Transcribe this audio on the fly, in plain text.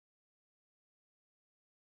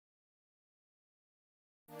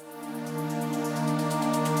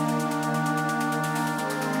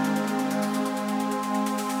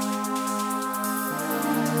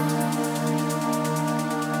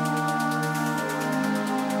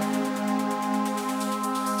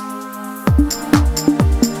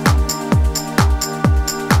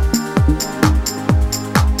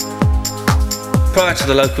Prior to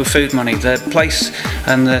the local food money, the place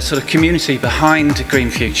and the sort of community behind Green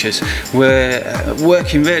Futures were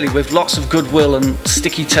working really with lots of goodwill and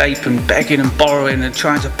sticky tape and begging and borrowing and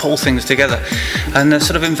trying to pull things together. And the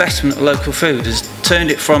sort of investment of local food has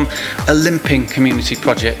turned it from a limping community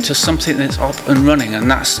project to something that's up and running,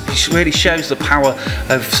 and it really shows the power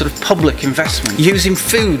of sort of public investment. Using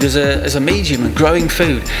food as a medium and growing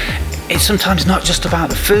food, it's sometimes not just about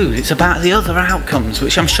the food, it's about the other outcomes,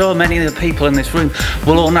 which I'm sure many of the people in this room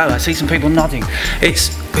will all know. I see some people nodding.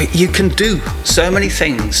 You can do so many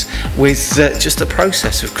things with just the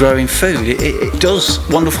process of growing food. It does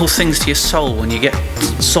wonderful things to your soul when you get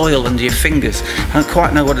soil under your fingers. I don't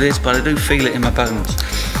quite know what it is, but I do feel it in my bones.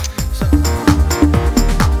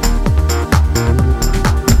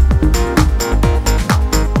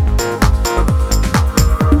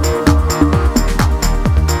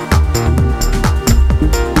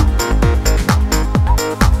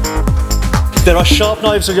 There are sharp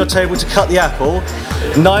knives on your table to cut the apple.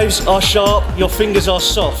 Knives are sharp, your fingers are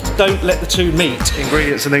soft. Don't let the two meet.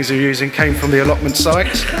 Ingredients and things you're using came from the allotment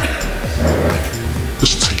site.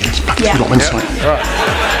 Just take it back to the allotment site.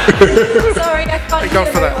 Right. Sorry, I can't Thank God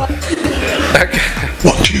for that. Okay.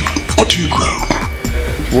 What do you grow?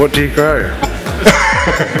 What do you grow?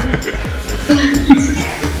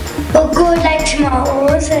 We'll grow like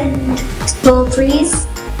tomatoes and strawberries.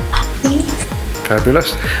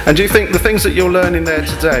 Fabulous. And do you think the things that you're learning there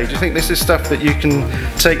today, do you think this is stuff that you can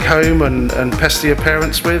take home and pester your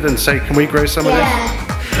parents with and say, can we grow some of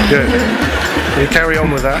this? Good. You carry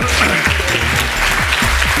on with that.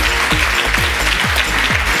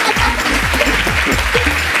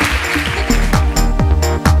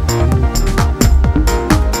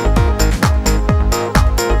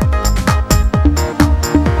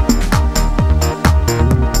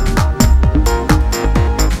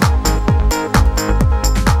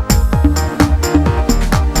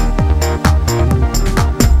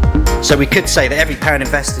 So we could say that every pound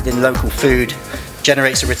invested in local food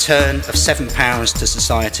generates a return of £7 to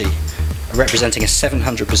society, representing a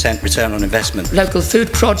 700% return on investment. Local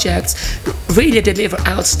food projects really deliver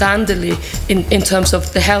outstandingly in terms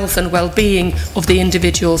of the health and well-being of the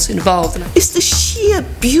individuals involved. It's the sheer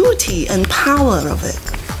beauty and power of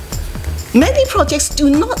it. Many projects do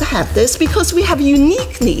not have this because we have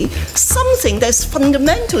uniquely something that's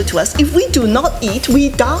fundamental to us. If we do not eat, we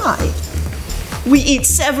die. We eat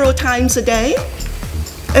several times a day,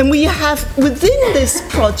 and we have within this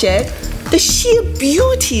project the sheer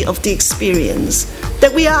beauty of the experience,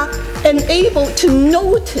 that we are enabled to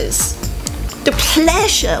notice the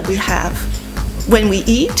pleasure we have when we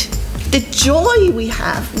eat, the joy we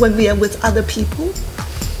have when we are with other people,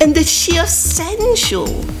 and the sheer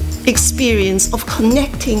sensual experience of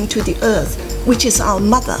connecting to the earth, which is our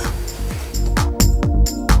mother.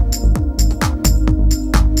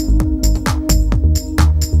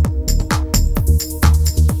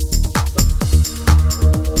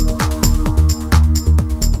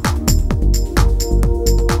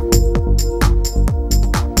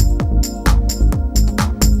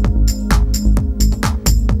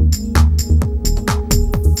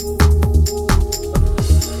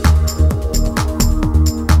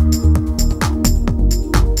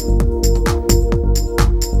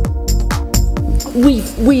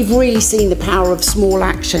 We've really seen the power of small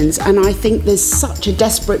actions, and I think there's such a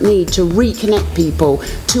desperate need to reconnect people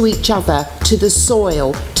to each other, to the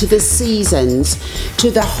soil, to the seasons, to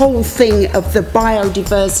the whole thing of the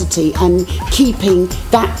biodiversity and keeping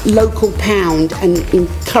that local pound and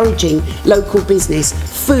encouraging local business.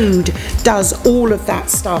 Food does all of that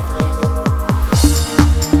stuff.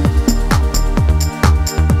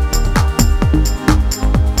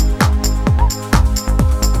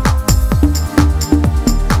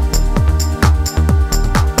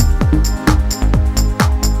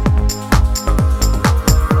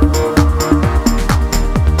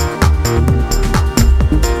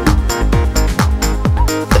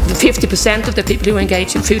 % of the people who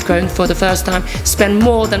engage in food growing for the first time spend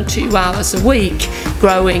more than 2 hours a week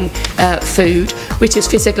growing food, which is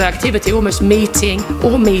physical activity, almost meeting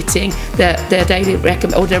their daily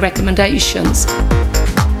recommendations.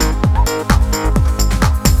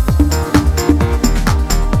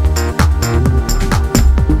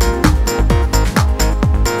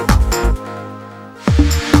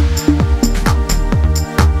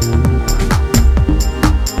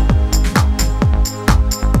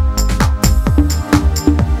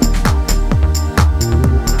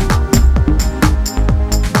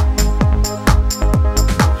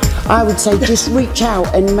 I would say just reach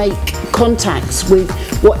out and make contacts with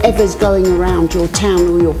whatever's going around your town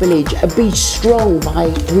or your village. Be strong by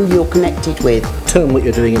who you're connected with. Turn what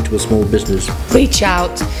you're doing into a small business. Reach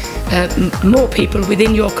out more people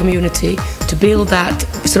within your community to build that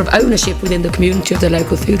sort of ownership within the community of the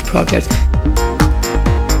local food project.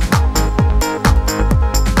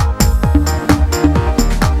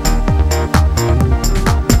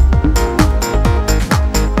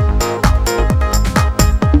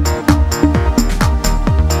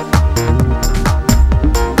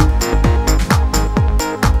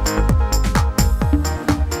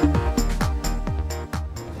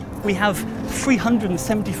 We have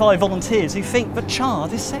 375 volunteers who think that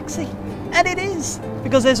chard is sexy. And it is,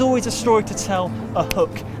 because there's always a story to tell, a hook,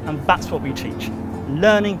 and that's what we teach.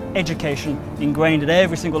 Learning, education, ingrained at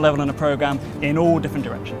every single level in a programme in all different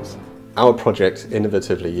directions. Our project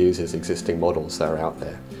innovatively uses existing models that are out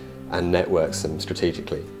there and networks them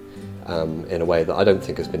strategically in a way that I don't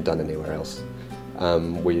think has been done anywhere else.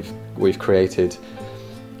 We've created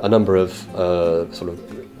a number of sort of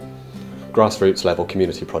grassroots level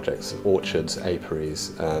community projects, orchards,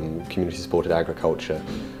 apiaries, community supported agriculture,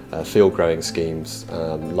 field growing schemes,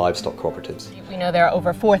 livestock cooperatives. We know there are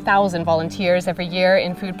over 4,000 volunteers every year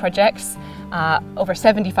in food projects, over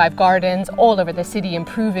 75 gardens all over the city,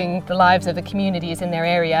 improving the lives of the communities in their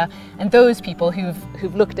area. And those people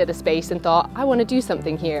who've looked at a space and thought, I want to do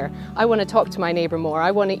something here, I want to talk to my neighbour more,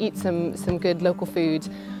 I want to eat some good local food.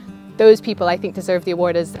 Those people, I think, deserve the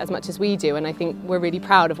award as much as we do, and I think we're really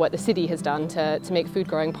proud of what the city has done to make food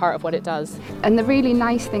growing part of what it does. And the really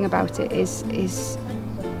nice thing about it is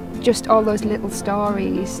just all those little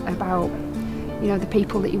stories about, you know, the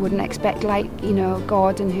people that you wouldn't expect, like, you know,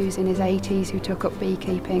 Gordon, who's in his 80s, who took up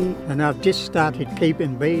beekeeping. And I've just started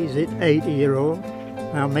keeping bees at 80-year-old.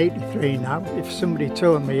 I'm 83 now. If somebody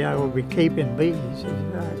told me I would be keeping bees,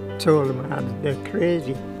 I told them they're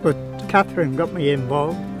crazy. But Catherine got me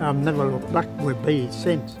involved. I've never looked back with bees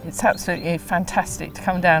since. It's absolutely fantastic to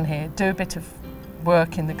come down here, do a bit of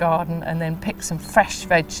work in the garden and then pick some fresh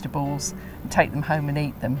vegetables and take them home and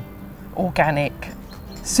eat them. Organic,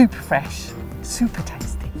 super fresh, super tasty.